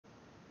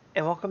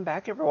And welcome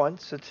back, everyone.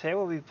 So today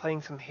we'll be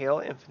playing some Halo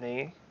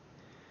Infinite,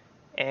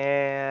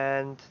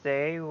 and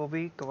today we'll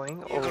be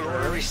going Order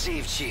over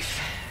received, Chief.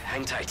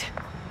 Hang tight.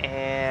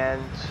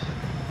 and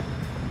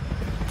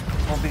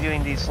we'll be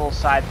doing these little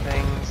side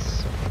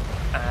things.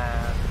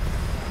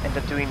 End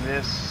up doing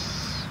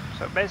this.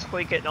 So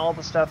basically, getting all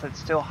the stuff that's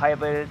still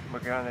highlighted. We're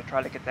going to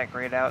try to get that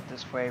grayed out.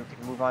 This way, we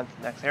can move on to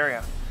the next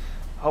area.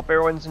 Hope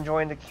everyone's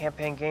enjoying the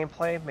campaign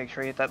gameplay. Make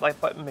sure you hit that like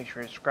button. Make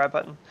sure you subscribe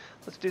button.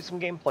 Let's do some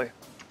gameplay.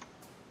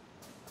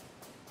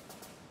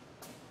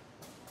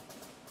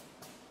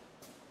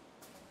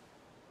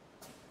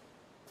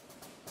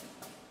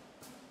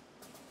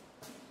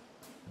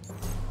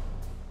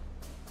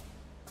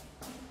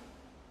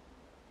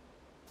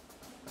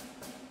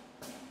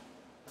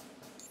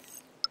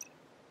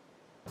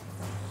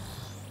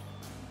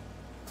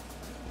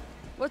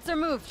 What's their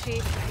move,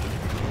 Chief?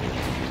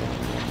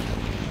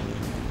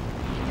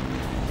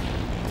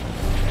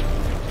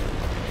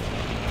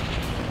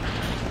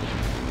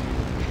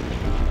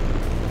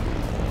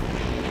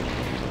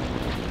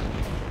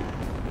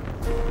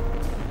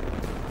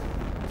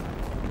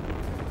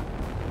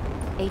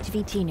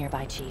 HVT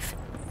nearby, Chief.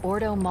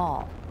 Ordo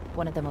Mall,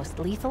 one of the most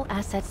lethal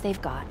assets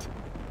they've got.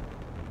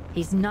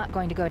 He's not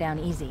going to go down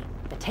easy,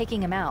 but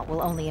taking him out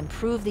will only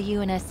improve the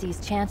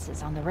UNSC's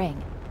chances on the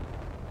ring.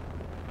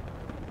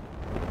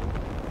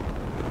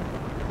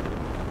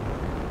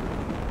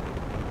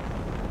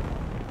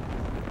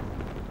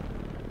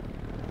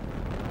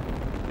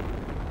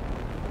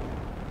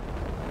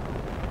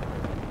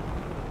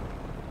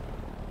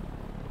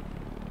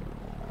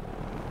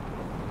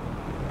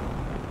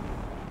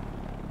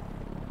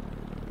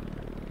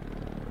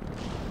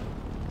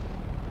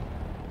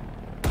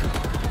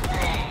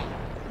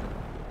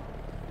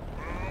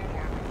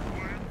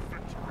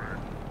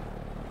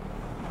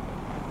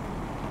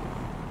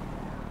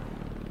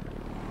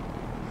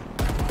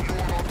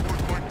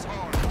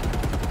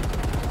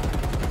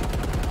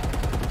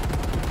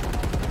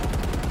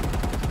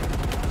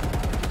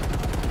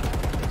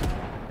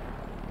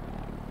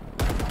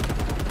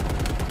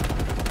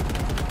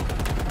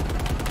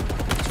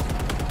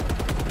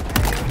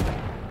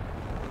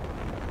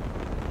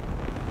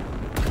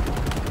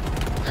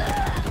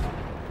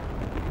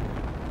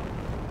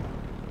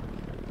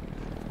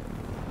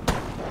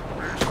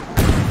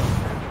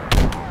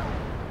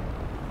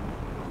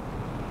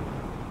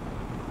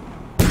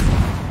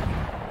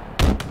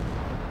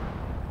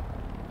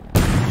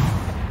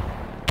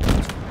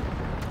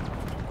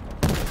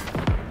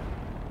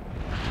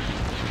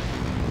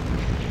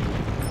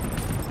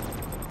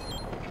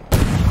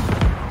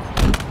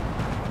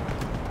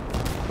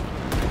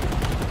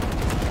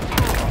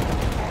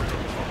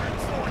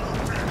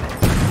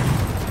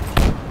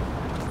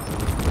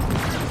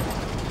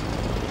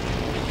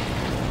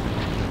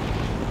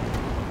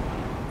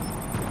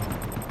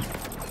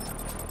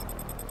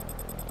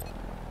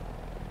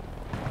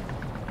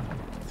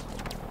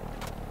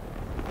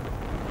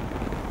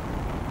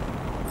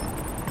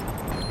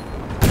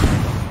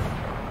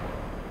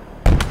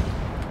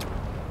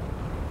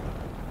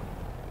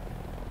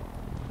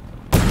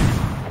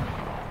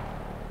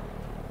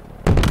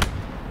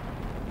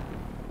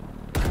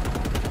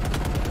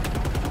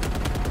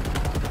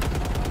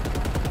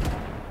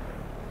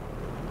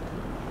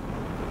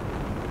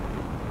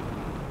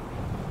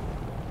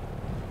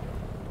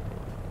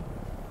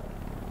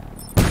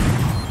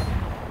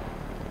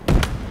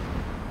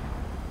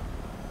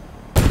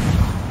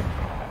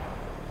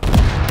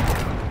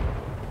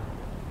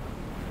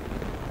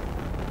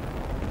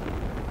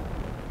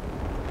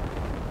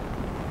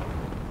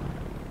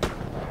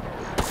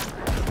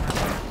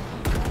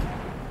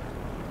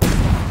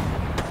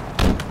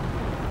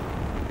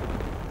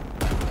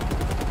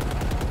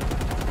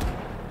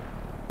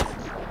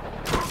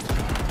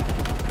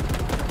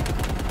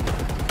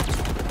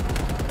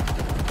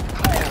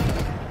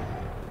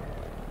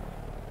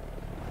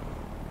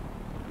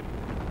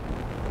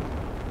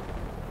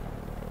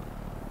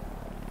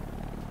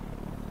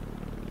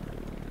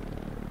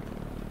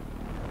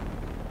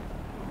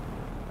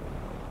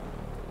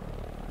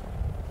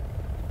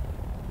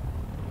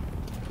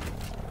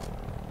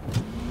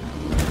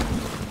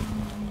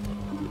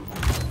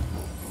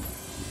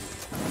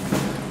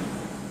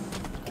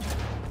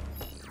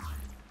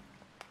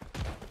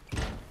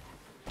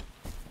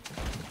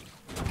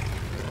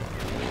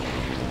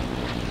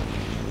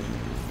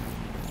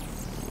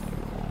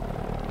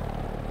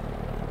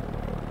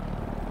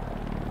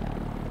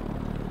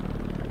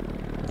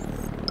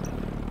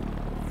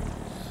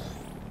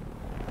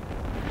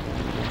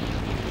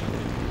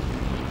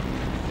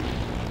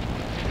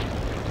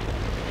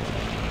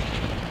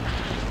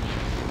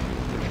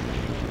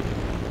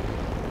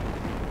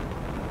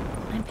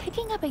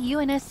 Picking up a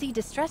UNSC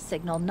distress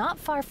signal not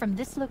far from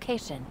this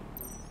location.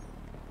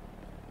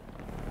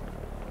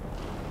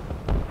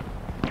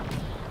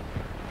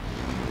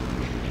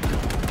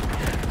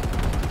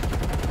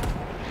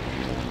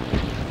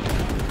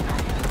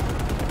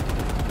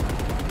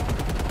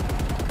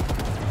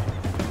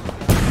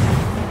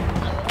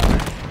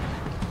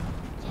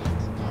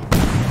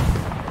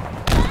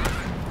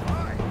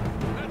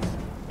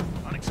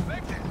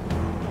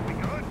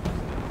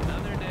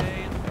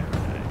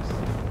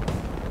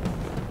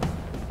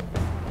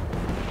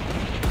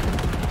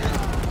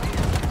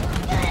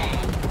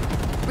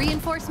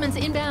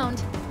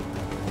 inbound.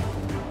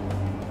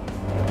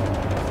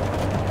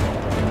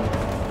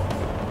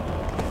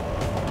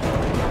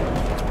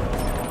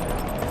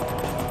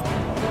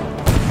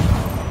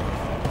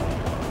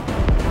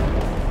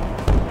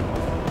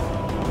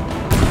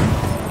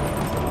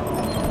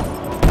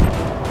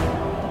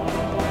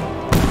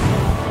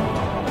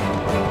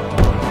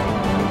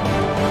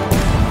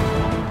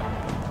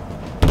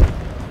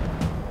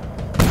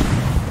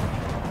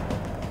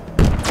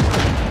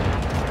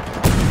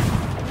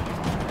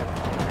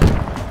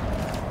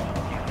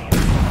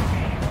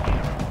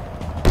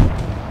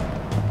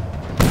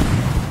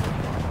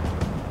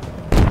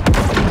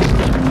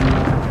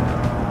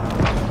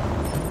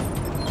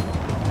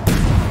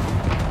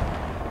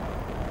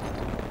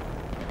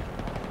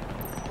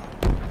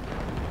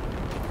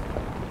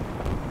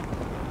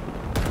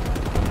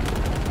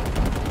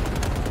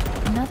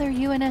 Another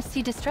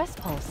UNSC distress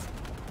pulse.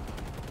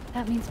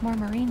 That means more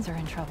Marines are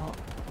in trouble.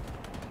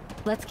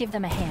 Let's give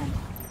them a hand.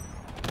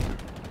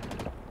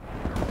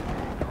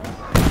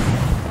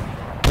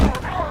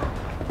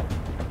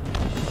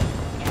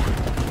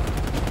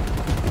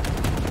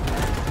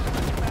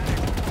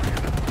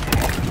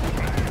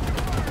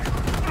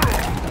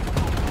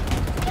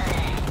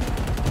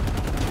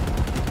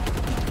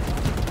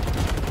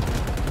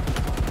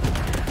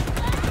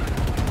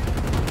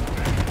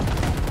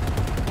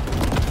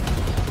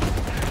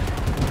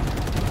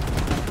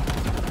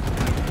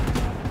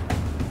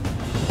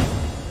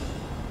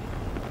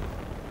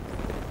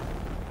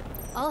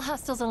 All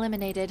hostiles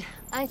eliminated.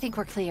 I think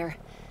we're clear.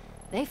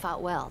 They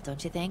fought well,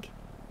 don't you think?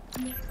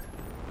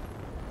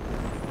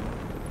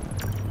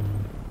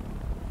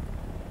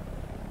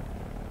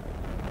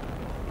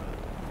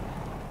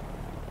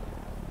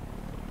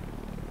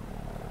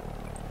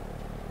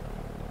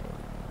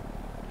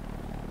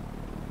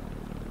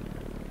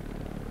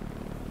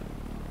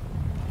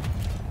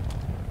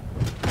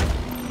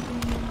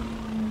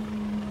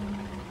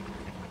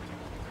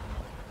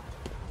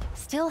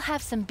 Still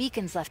have some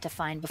beacons left to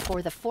find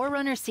before the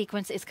Forerunner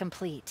sequence is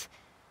complete.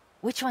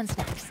 Which one's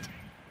next?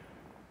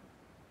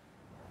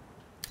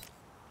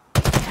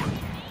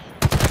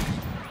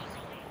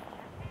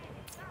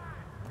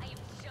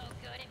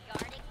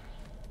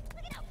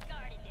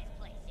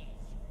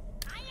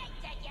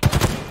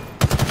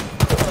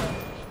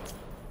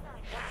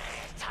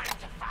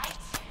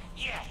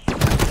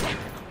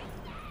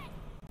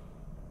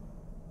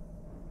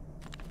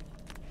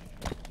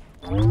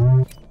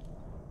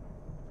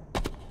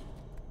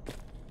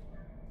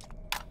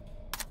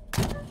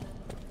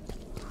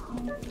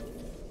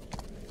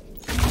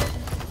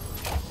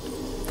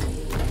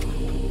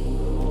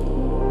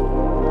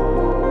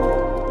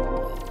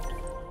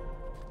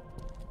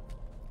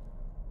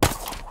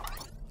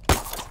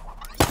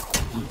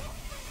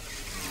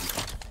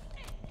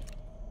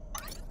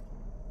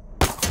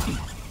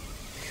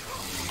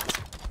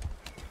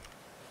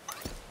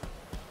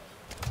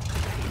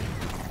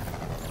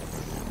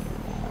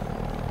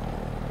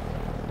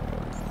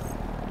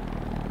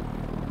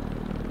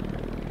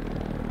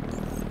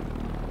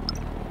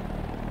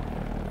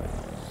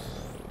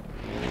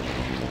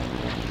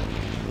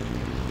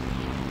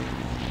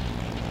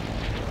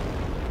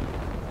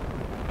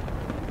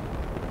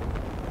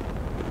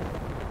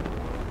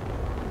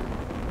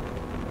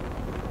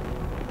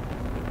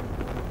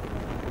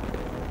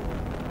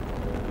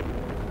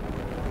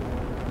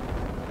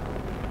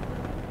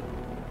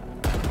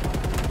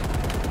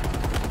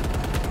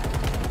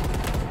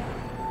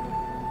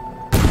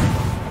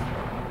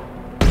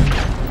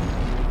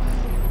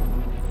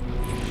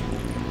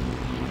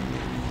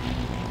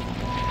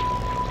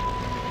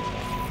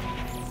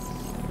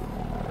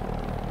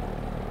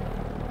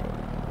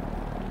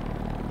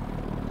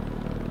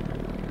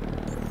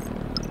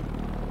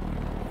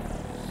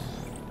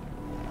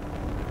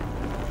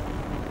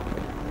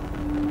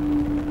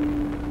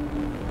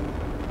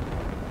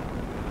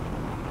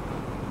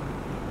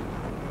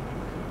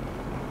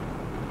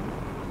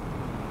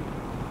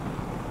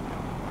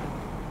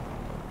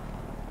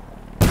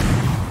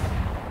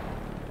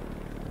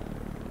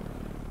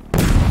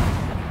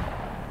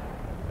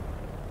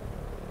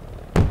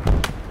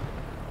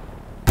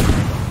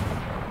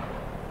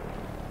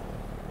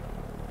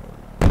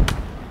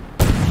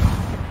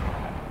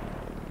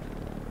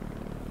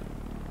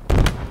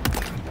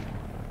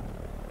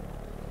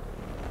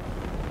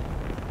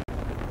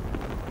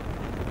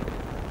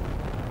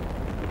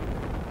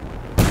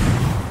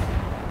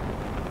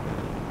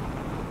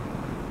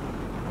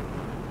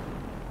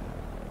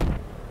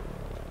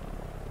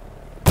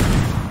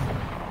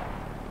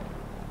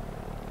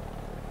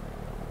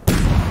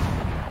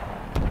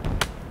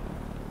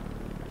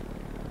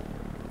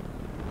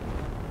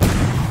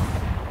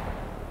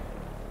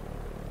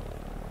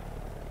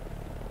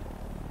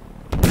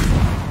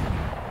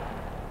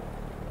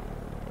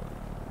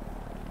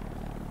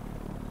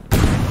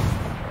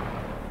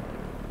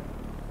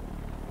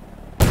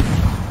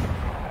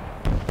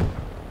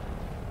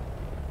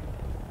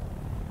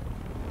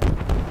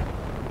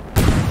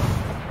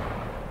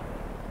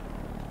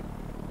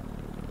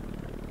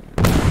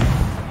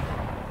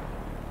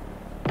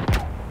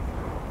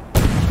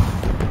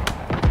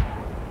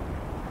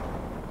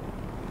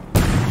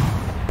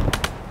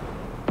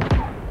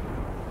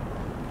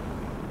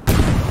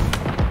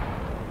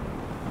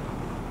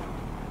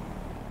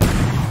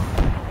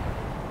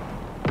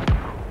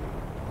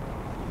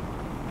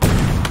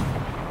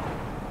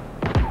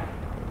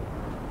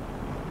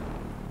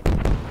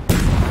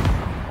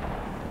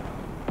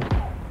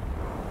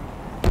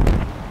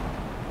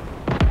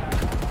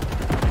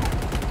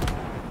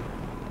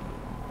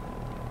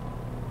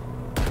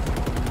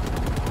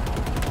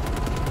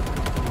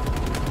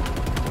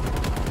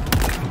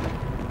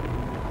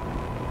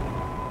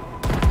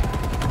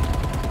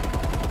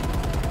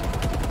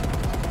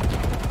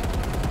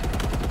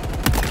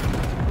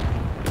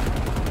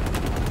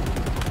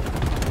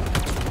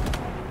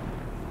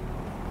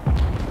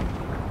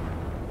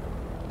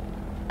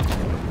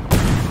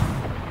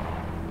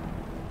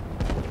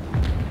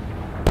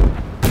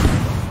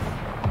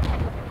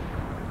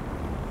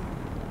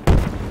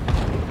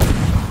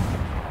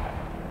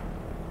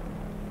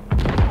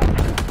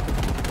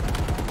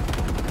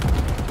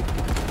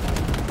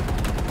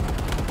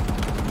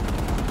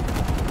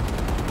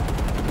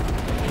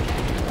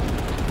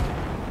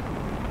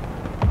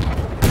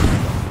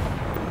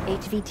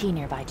 HVT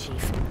nearby,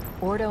 Chief.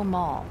 Ordo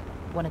Mall,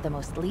 one of the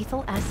most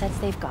lethal assets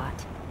they've got.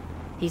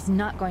 He's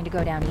not going to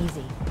go down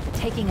easy, but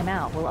taking him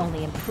out will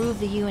only improve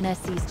the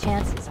UNSC's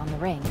chances on the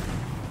ring.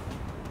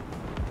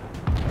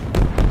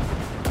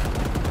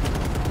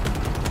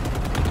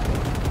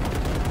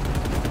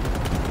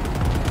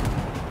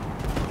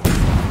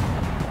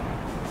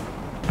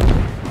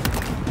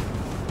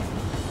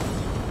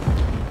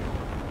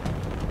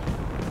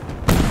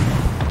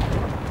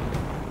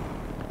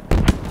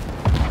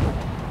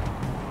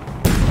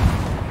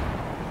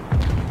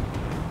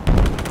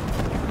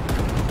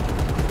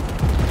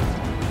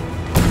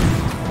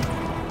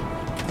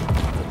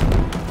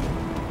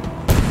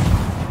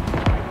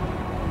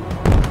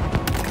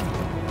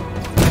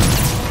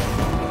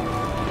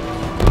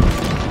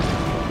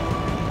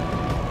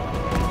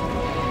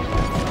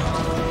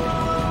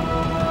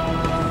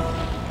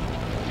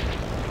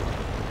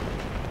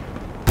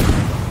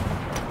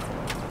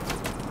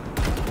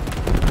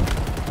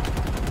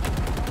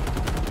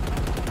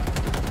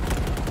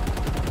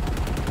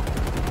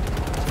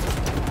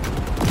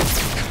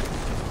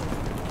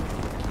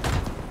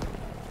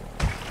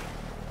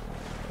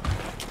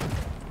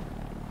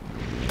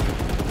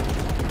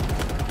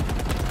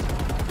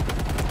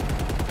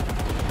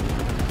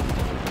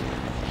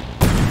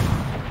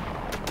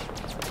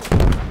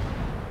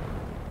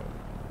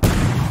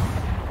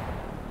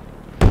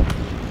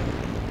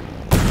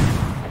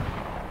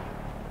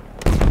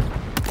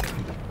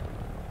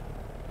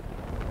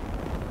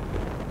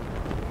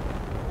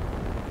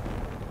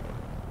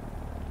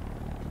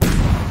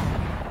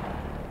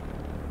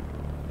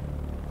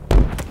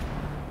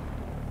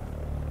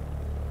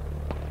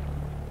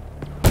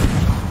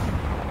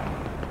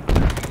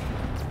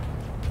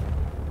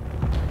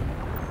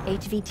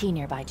 HVT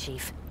nearby,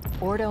 Chief.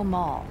 Ordo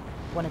Mall,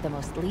 one of the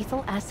most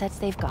lethal assets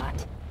they've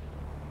got.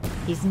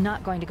 He's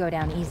not going to go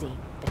down easy,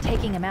 but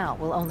taking him out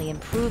will only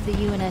improve the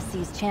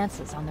UNSC's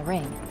chances on the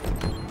ring.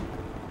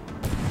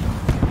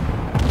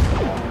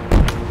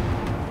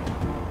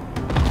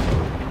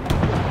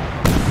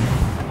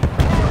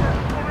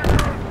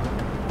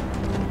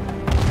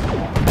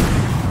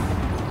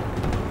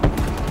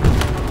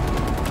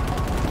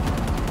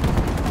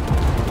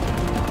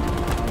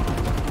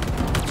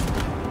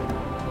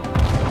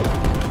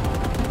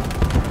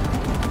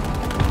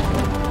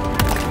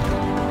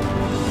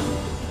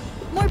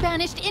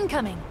 Banished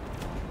incoming!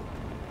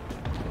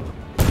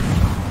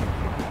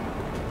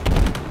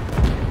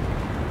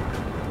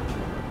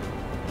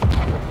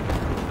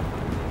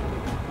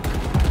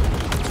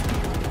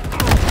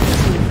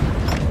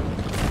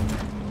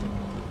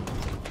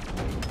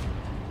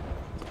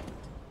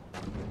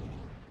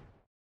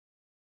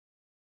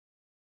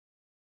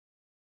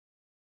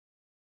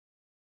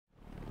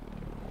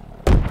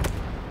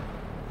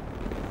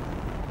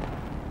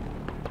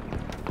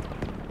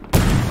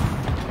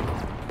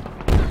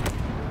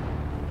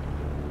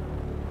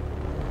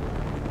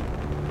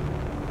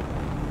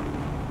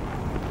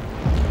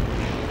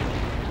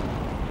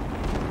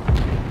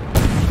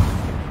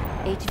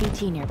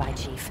 HVT nearby,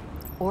 Chief.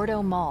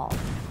 Ordo Mall,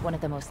 one of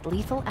the most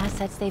lethal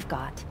assets they've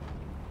got.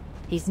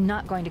 He's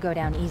not going to go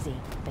down easy,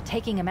 but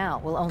taking him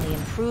out will only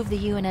improve the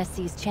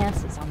UNSC's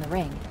chances on the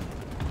ring.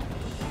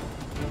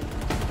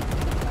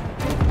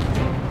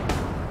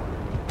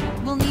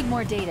 We'll need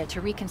more data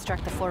to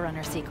reconstruct the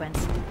Forerunner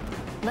sequence.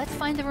 Let's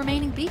find the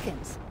remaining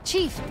beacons.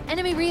 Chief,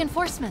 enemy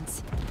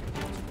reinforcements!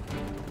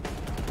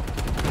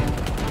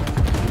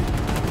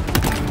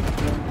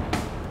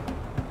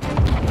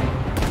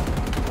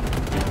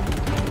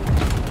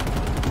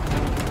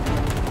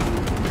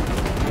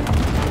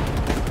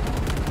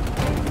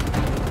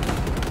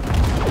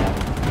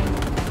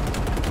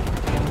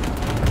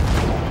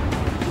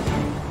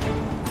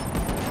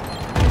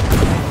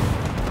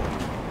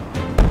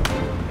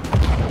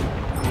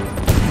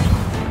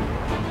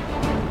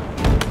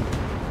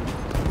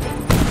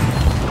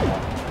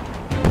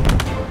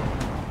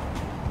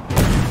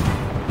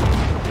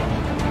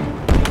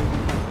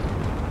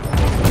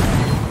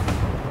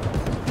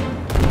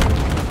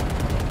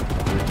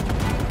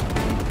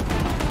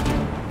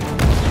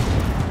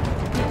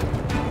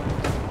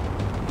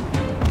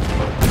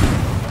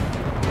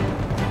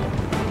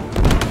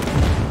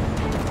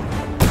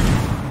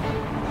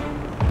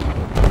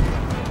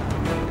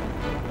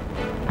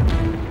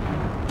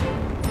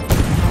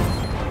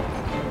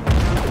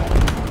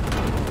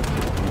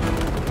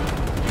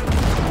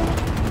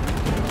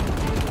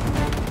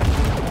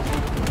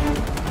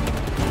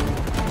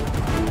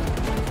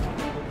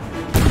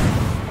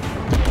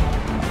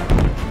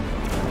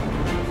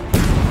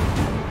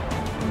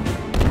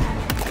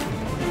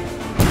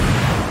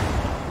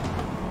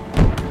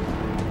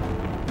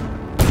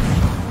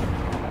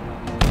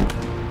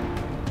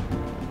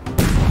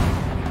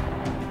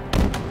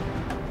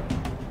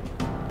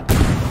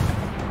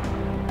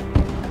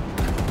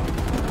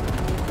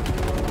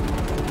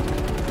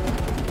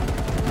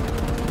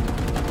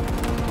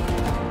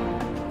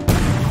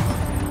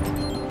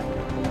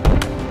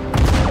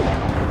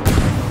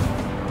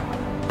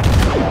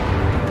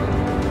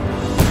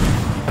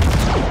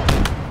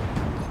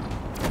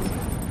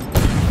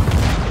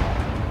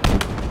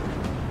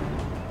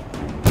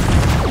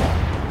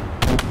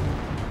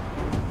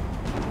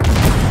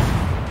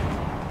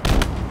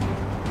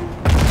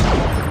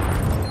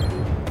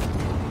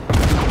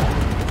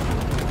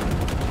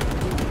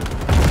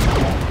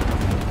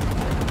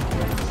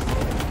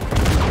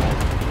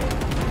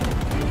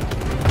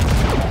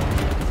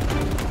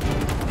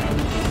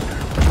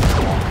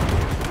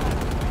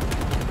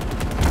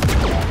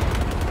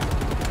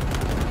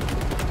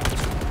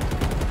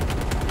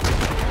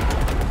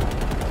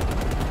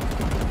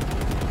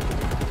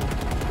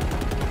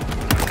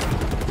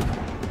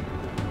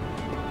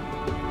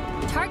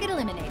 Target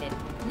eliminated.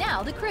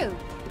 Now the crew.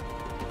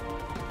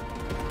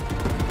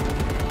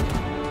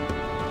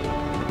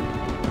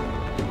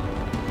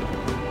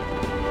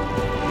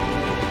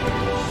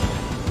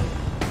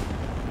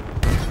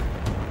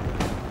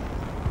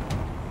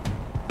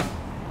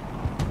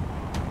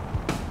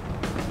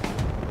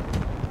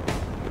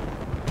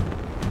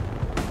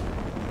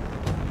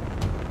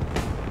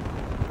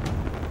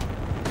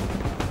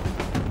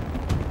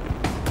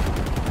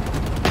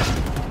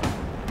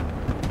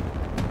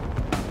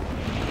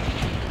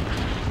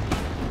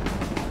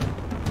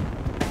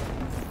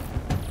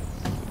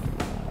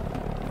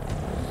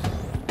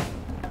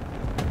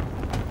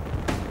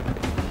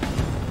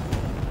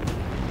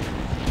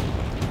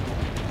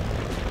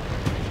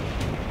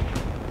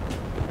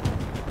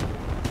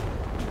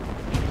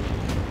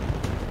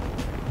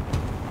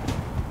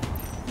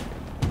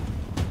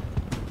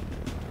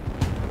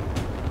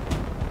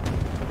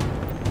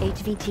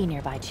 HVT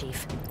nearby,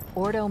 Chief.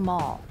 Ordo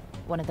Mall,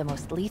 one of the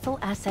most lethal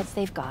assets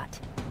they've got.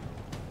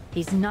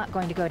 He's not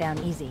going to go down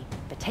easy,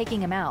 but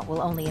taking him out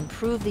will only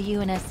improve the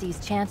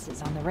UNSC's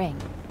chances on the ring.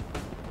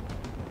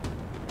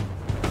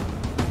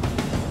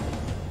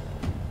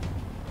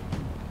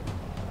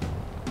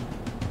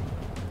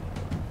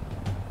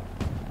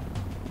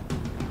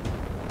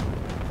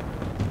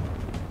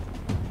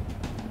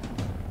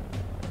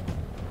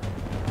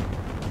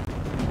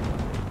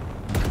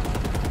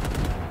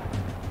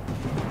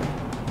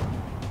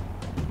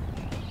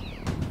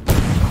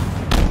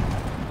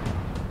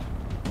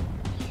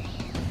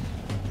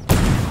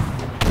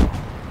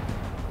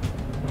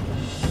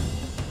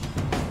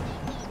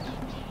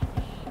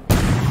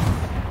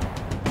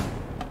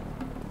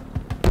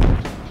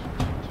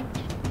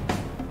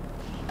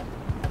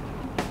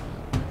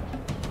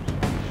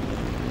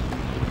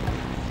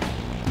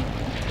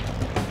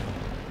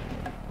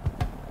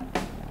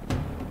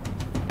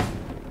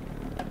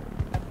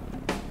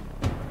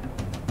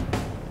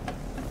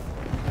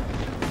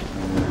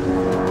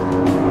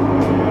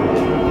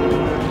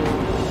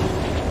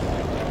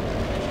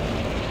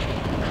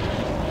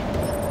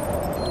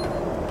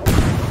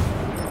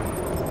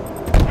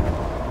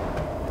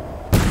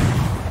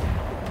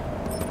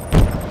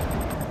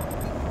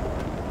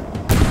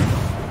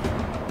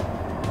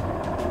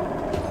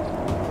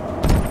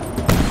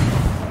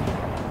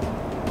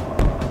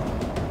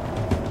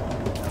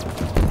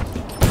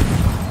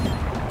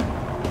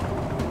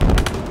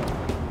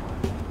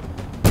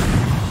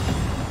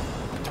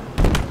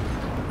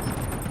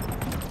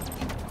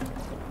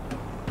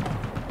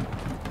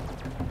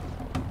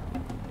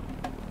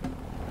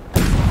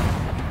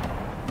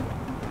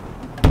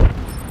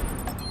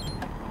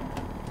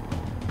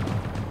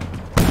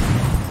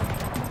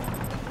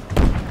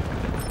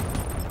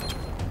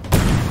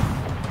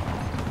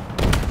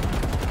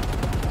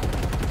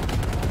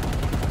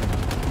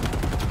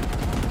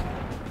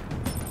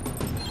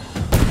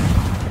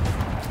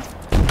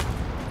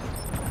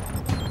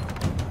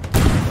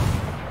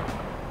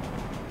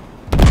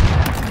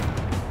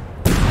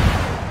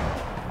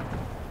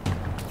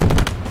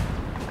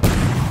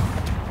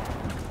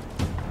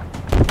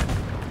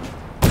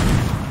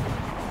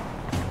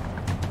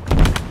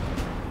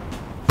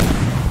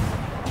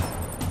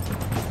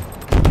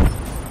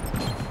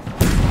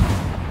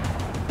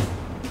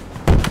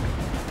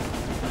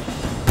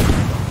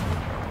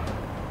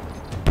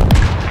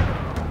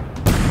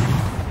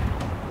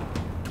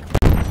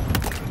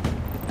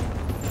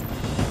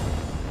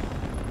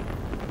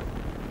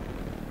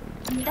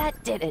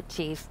 That did it,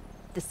 Chief.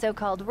 The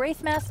so-called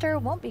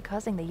Wraithmaster won't be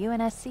causing the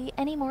UNSC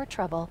any more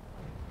trouble.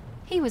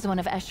 He was one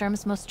of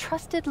Escherm's most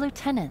trusted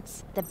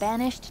lieutenants. The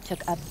Banished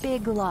took a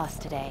big loss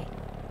today.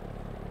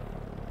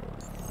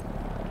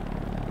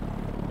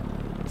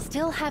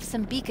 Still have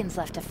some beacons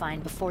left to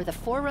find before the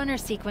Forerunner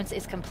sequence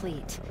is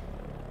complete.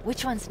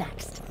 Which one's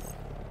next?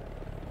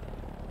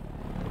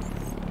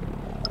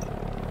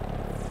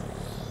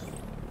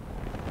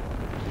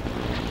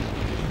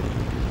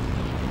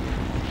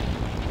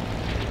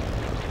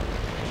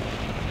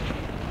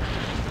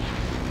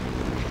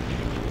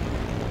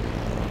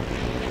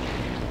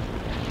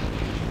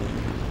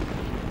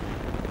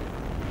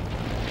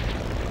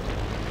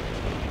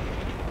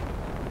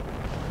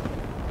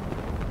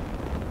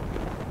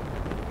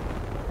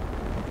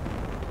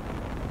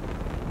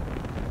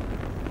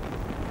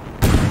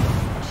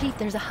 Chief,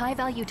 there's a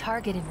high-value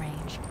target in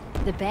range.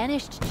 The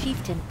Banished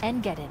Chieftain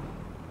Engeddon.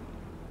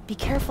 Be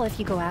careful if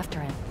you go after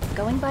him.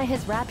 Going by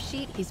his rap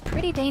sheet, he's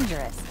pretty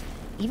dangerous,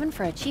 even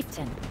for a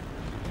chieftain.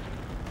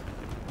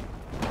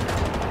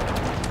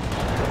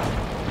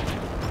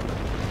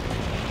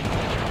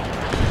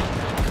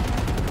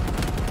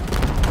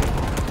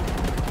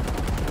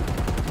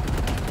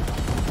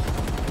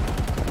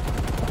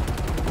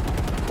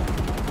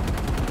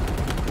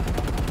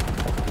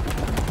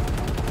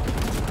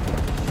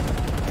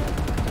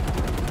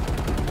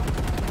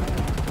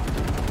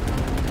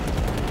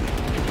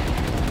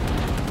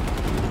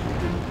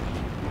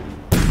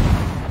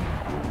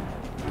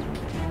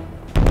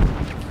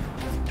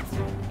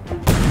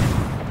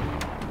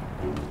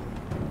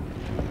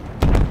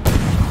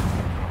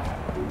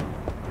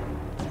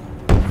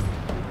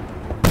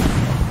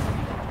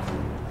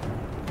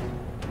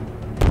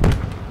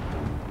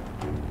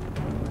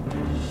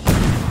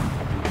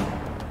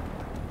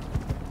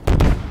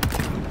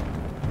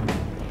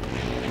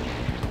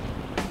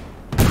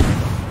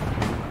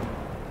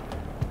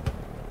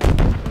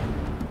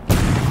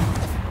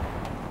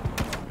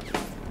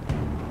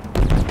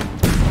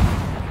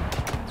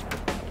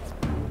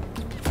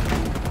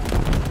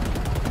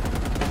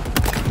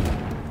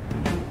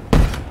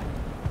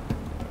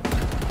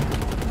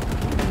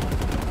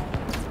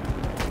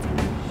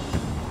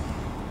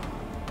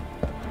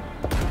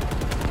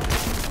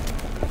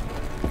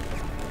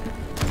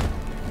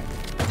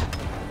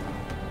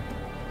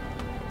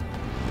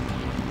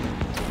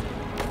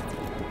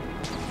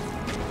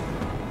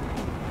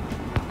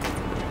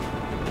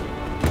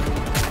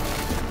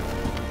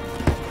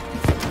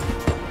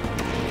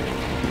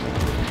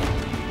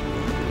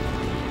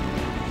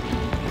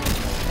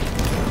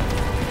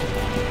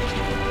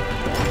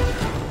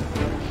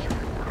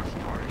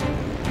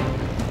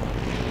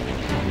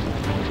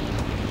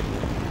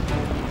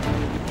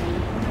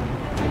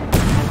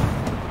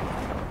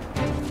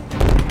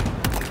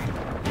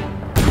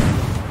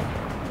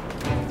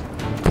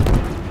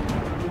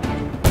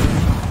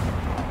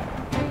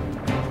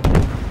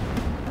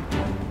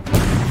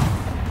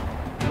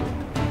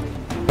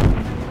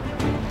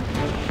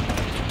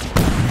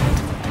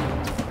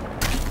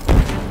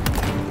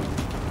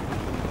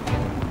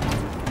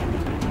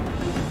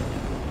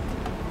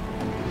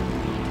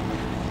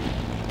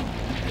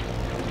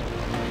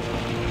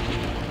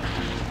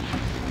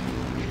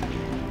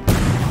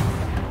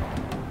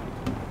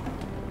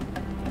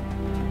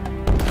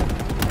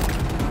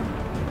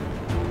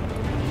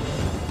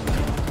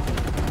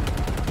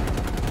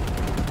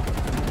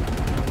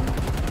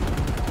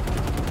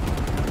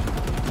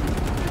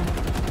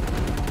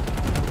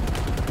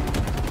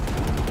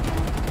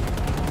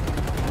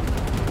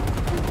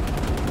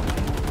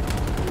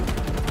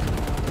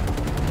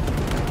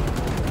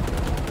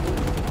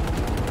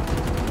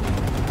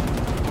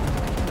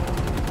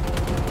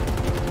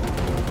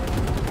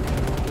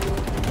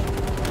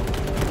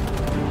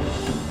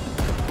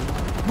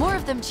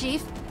 of them,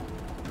 Chief.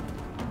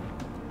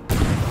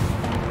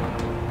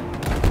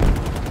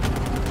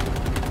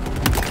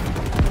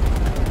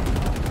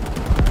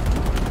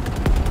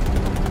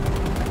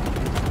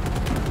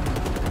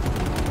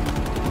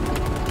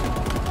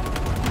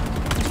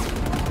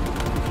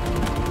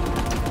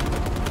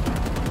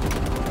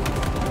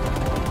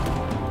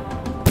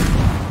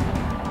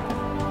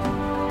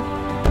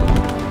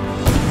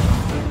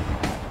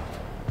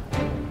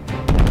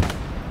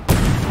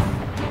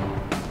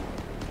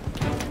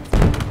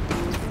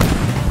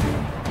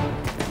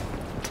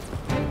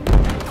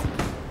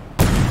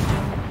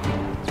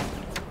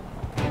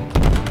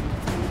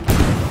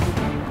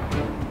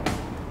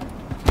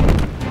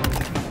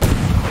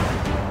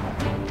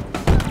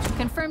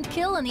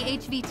 Kill on the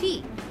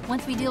HVT.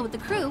 Once we deal with the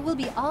crew, we'll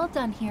be all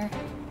done here.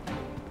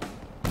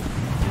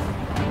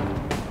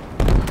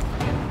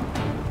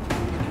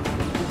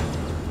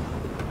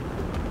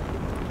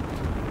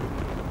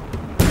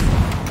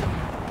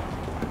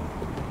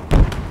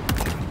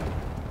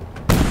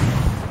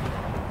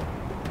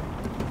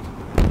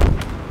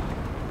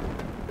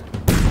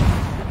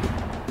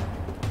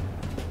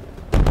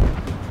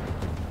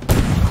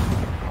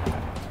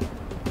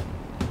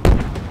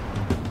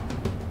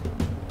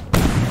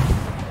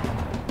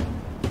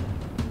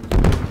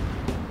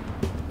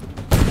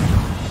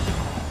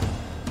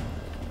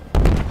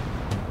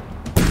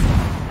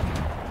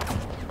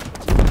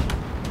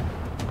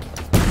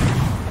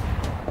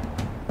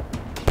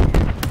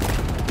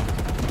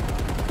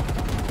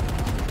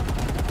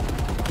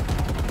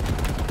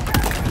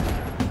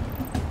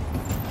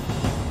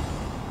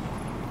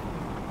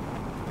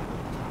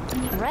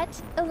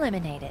 Threat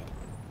eliminated.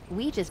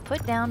 We just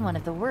put down one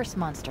of the worst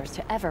monsters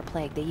to ever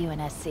plague the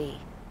UNSC.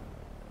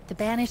 The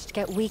Banished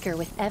get weaker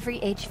with every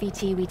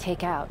HVT we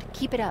take out.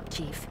 Keep it up,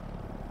 Chief.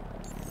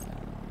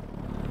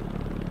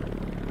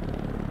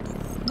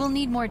 We'll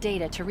need more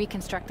data to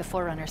reconstruct the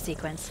Forerunner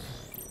sequence.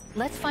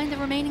 Let's find the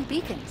remaining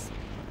beacons.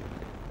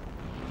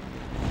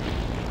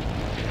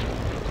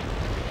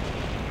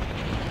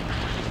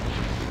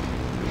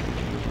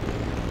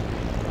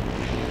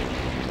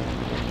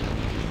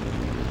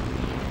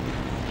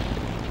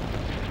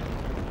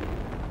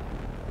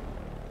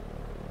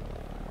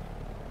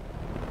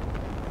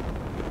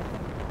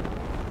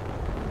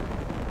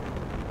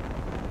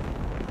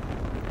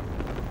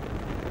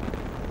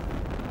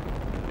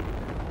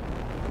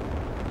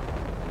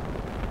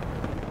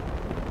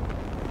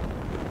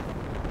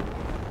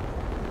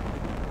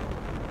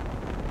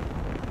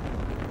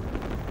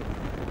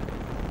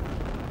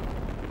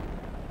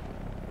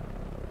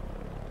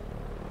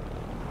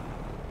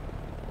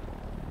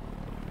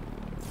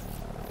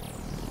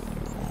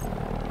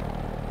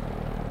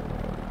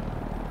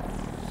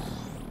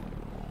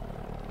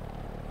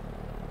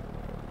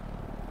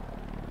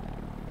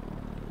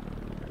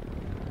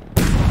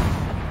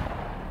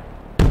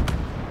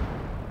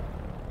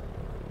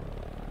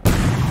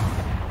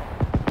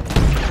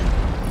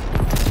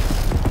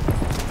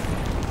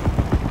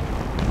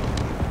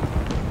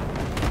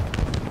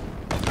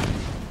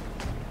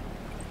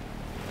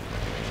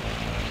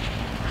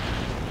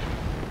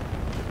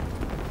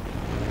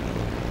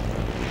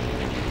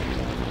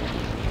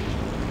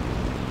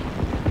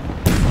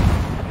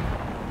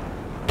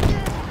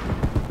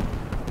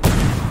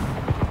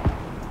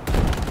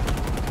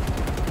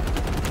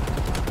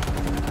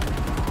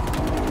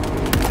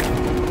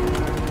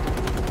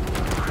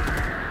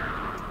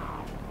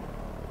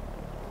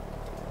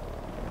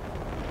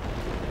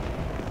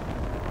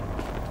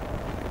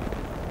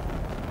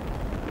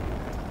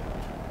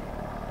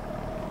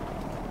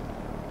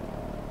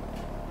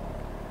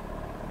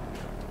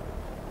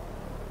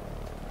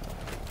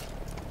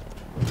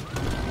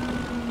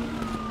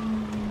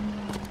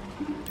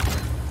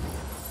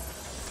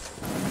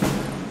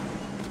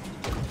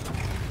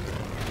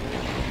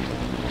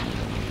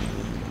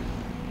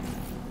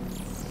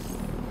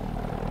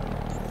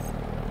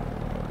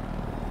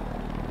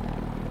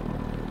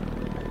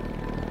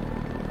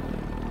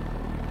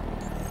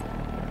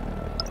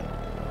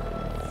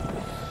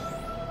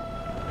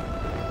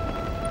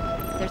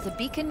 There's a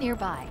beacon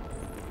nearby.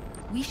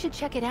 We should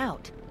check it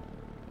out.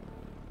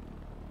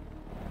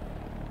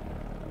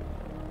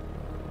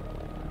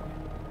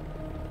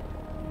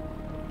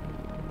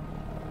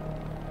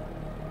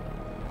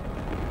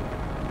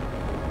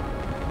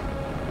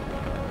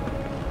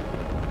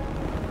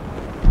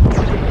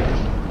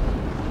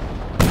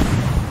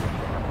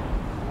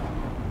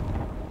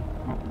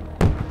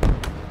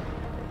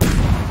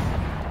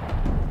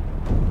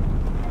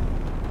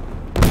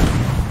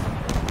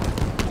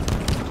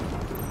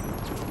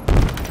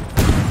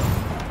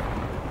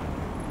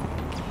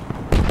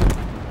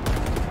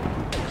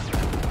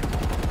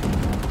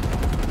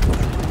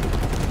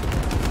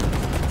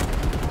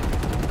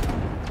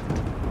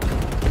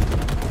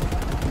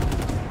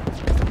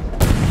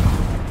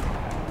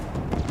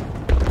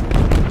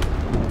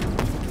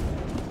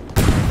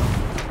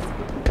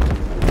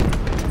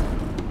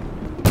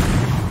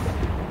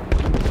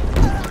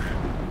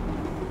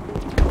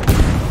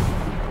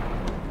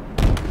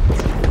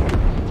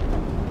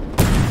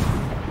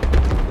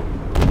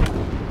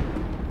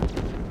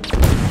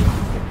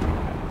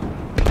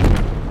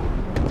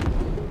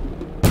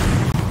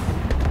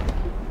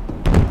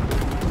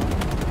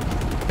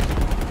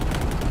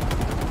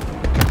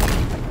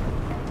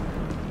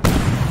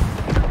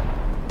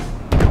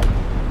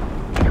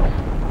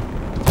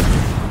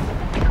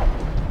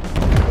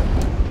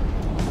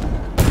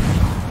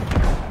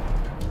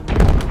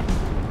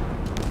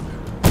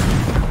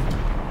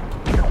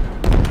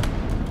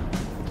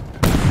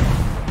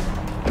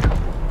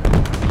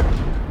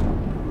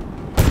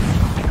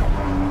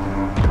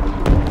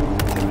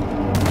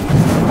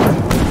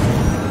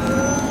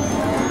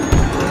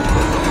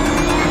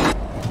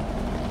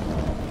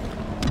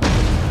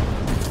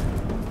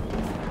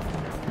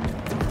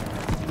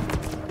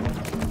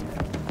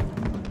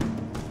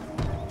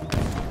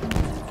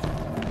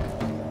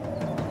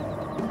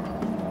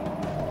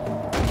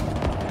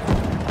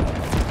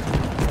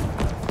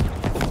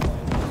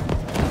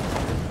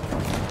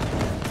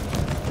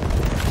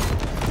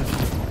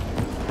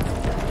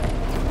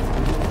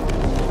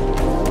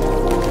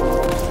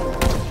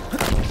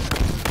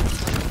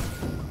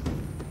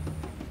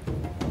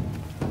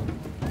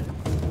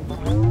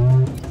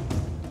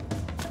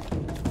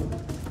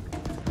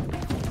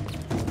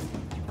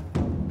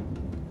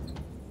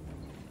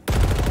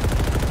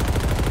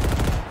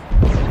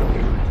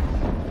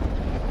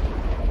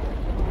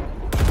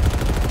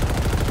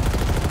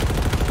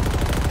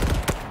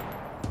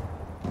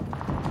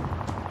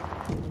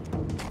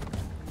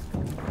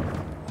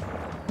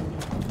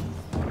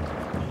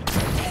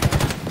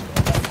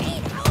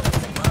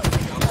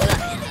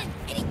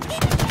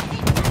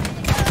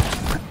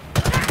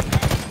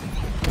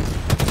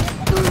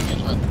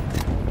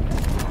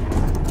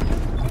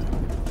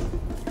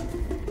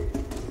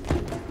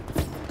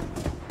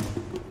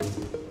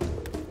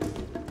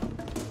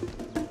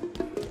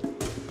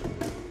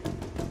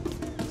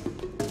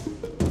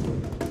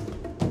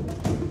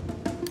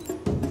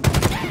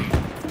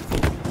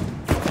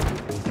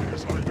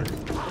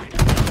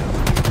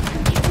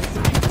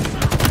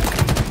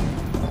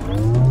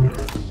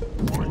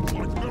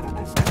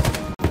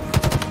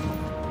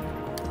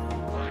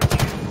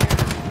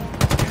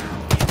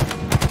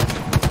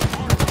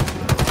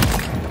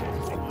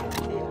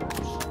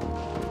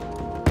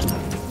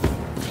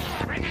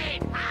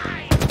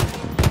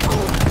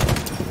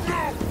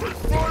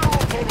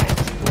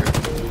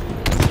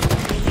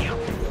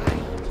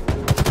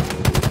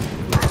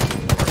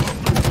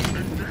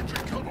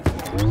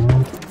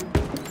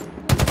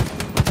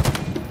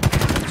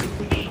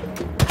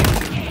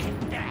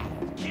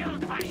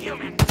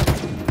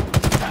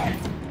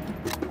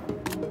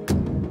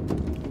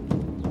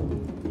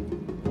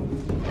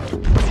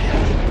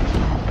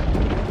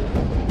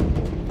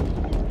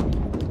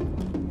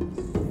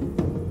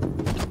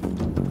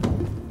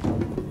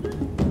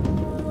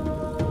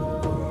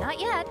 Not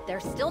yet.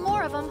 There's still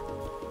more of them.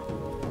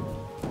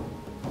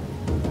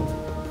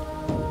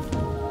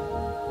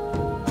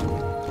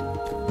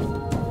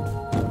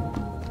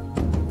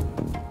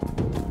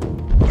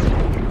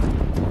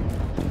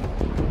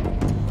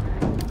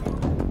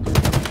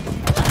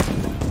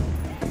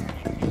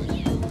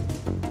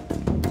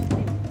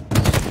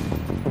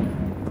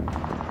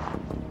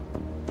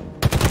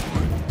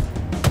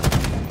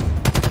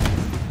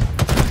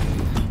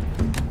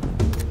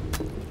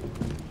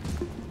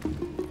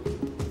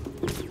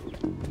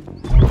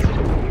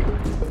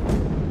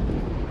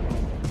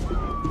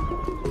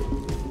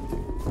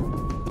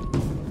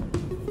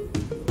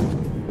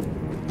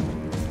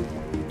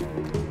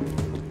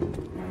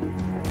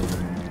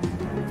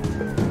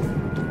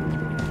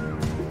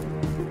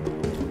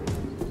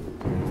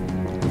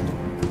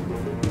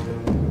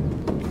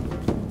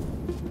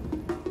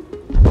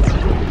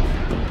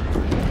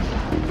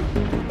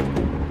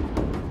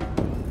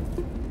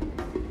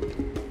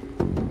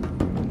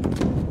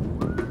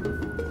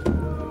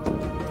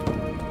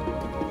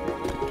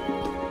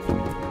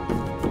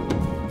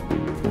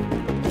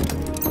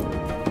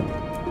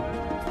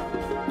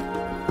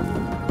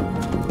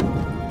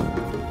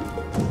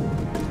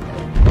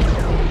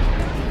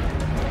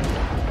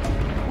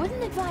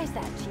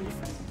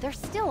 They're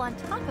still on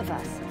top of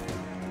us.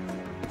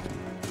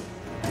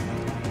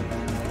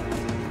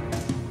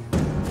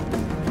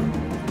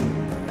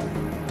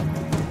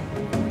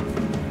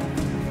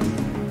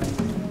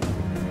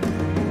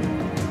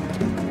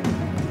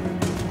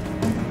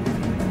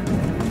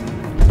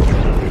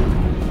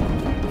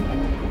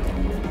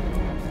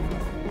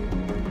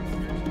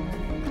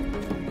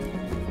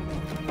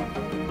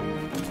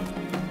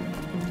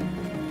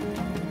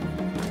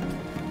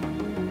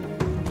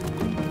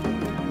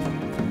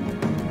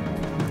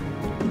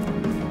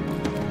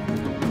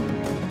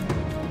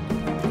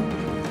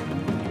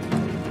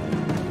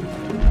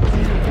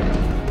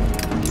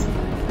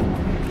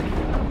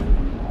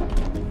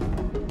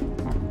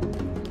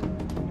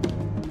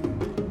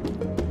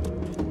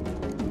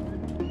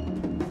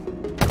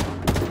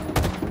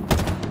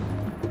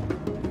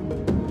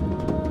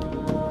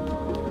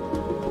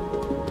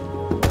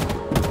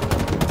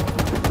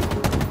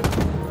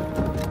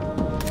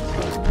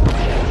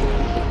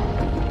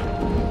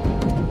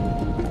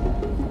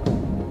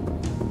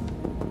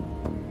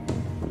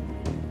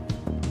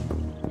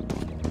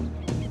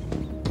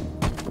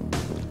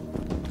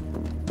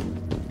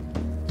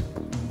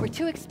 We're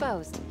too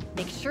exposed.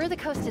 Make sure the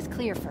coast is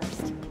clear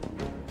first.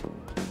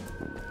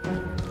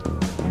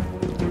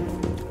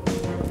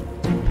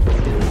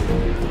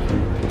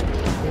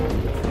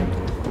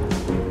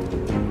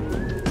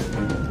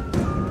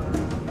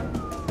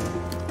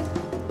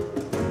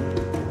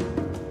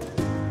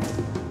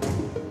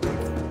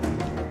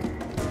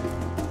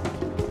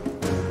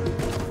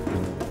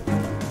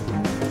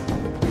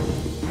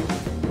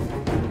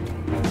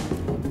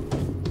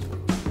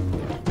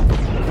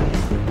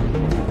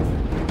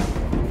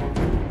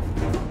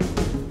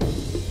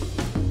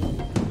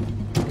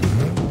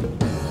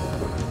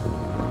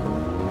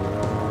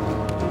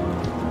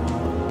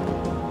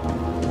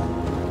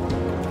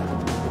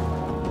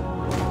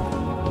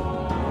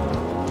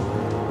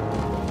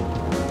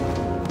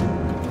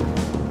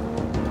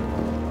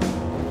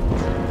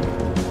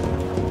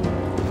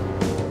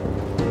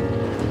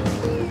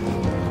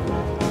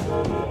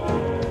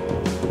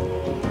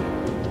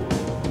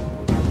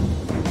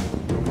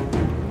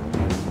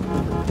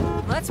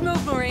 Let's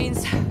move,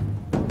 Marines.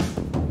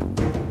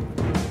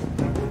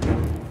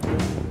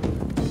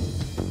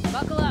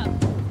 Buckle up.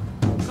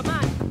 Come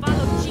on,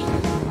 follow Chief.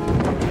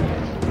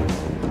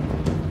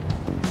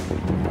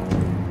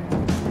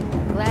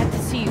 Glad to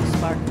see you,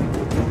 Spartan.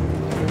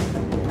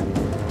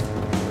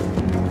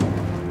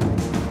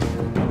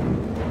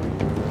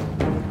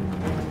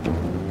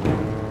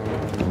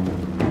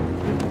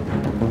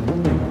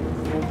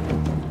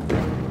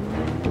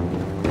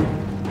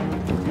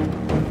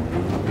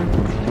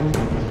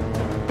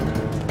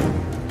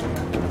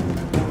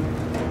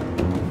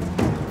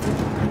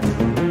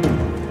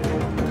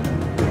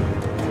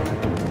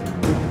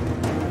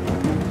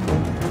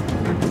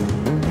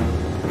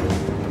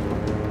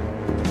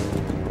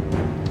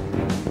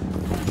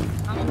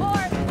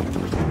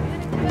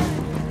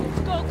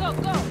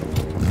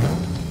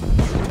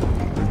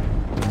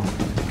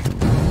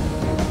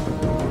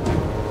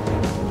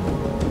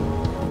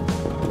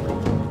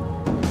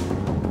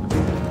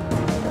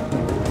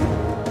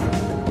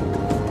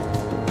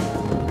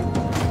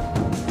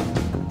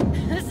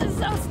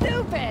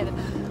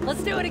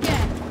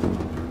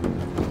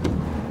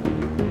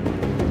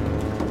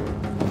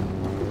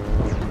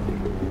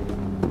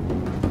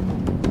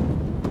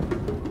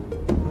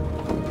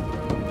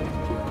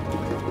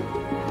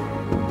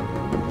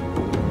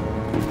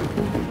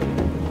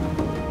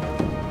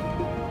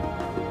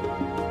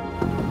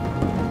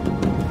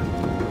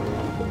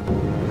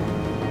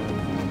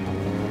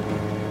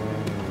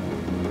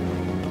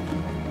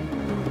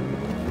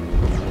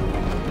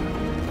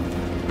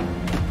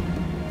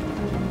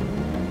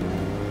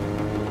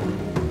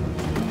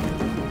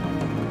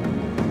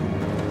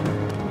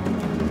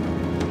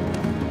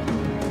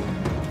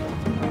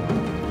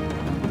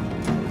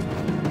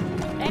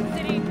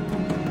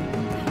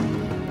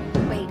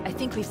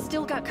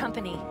 still got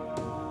company.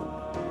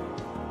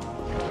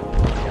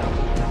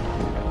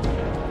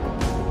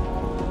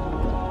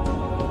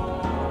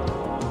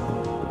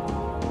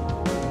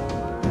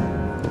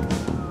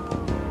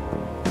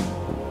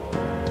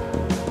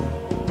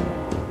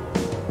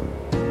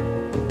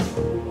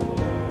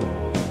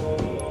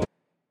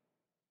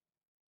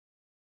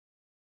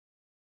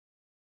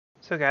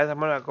 So guys, I'm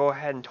going to go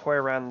ahead and toy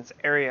around this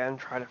area and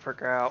try to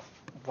figure out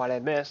what I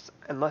missed,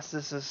 unless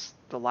this is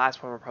the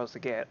last one we're supposed to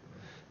get.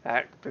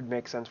 That would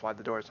make sense why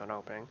the door's not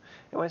opening.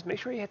 Anyways, make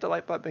sure you hit the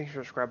like button, make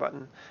sure you subscribe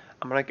button.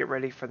 I'm going to get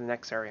ready for the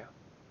next area.